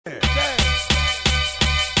Niggas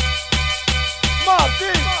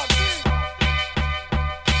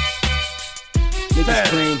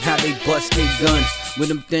claim how they bust they gun. When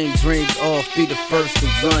them things ring off, be the first to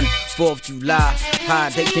run. 4th of July, high,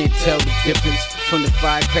 they can't tell the difference. From the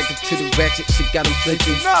firecracker to the ratchet, shit got them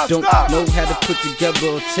flinching. Don't know how to put together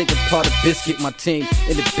or take apart a biscuit. My team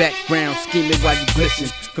in the background, scheming while you glisten.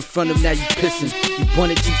 Confront them, now you pissing. You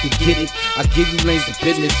want it, you can get it. I give you lanes to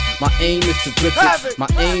business. My aim is to rip it. My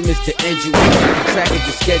aim is to end you. Tracking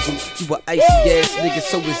your schedule. You a icy ass nigga,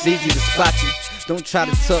 so it's easy to spot you. Don't try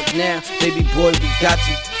to talk now, baby boy, we got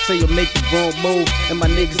you. Say you'll make the wrong move, and my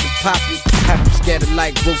niggas will pop you. Have you scattered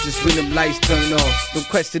like roaches when them lights turn off. Don't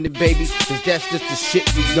question it, baby, cause that's just the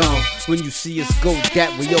shit we on. When you see us go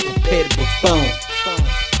that way, you're prepared to perform.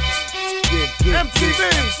 MTV!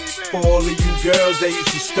 For all of you girls that used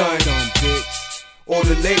to stunt on bitch, all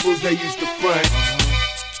the labels they used to front.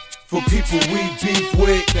 For people we beef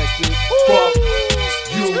with, fuck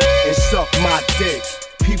you and suck my dick.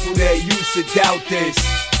 People that used to doubt this,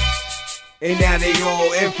 and now they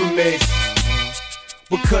all infamous.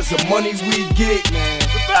 Because of money we get,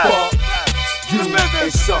 fuck you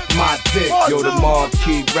and suck my dick. Yo, the Mobb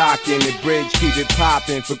keep rockin', the bridge keep it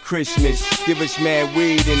poppin' for Christmas. Give us mad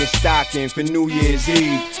weed in the stocking for New Year's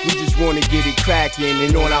Eve. We just wanna get it crackin',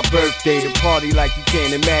 and on our birthday, the party like you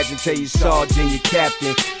can't imagine. Tell your sergeant, your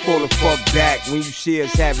captain, fall the fuck back when you see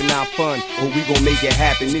us having our fun, or we gon' make it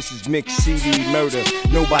happen. This is mixed CD murder,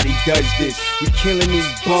 nobody does this. We killing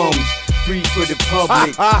these bums, free for the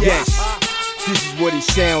public, yes. This is what it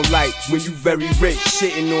sound like when you very rich,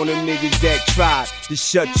 shitting on them niggas that tried to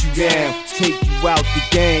shut you down, take you out the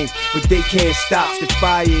game, but they can't stop the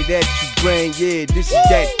fire that you bring. Yeah, this is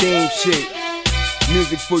that theme shit.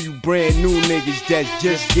 Music for you brand new niggas that's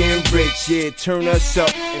just getting rich. Yeah, turn us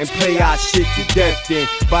up and play our shit to death, then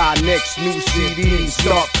buy our next new CD and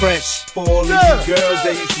start fresh. For all of you girls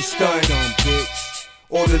that used to stunt on bitch,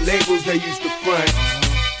 all the labels they used to front.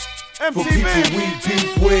 For people we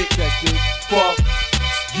beef with, fuck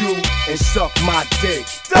you and suck my dick.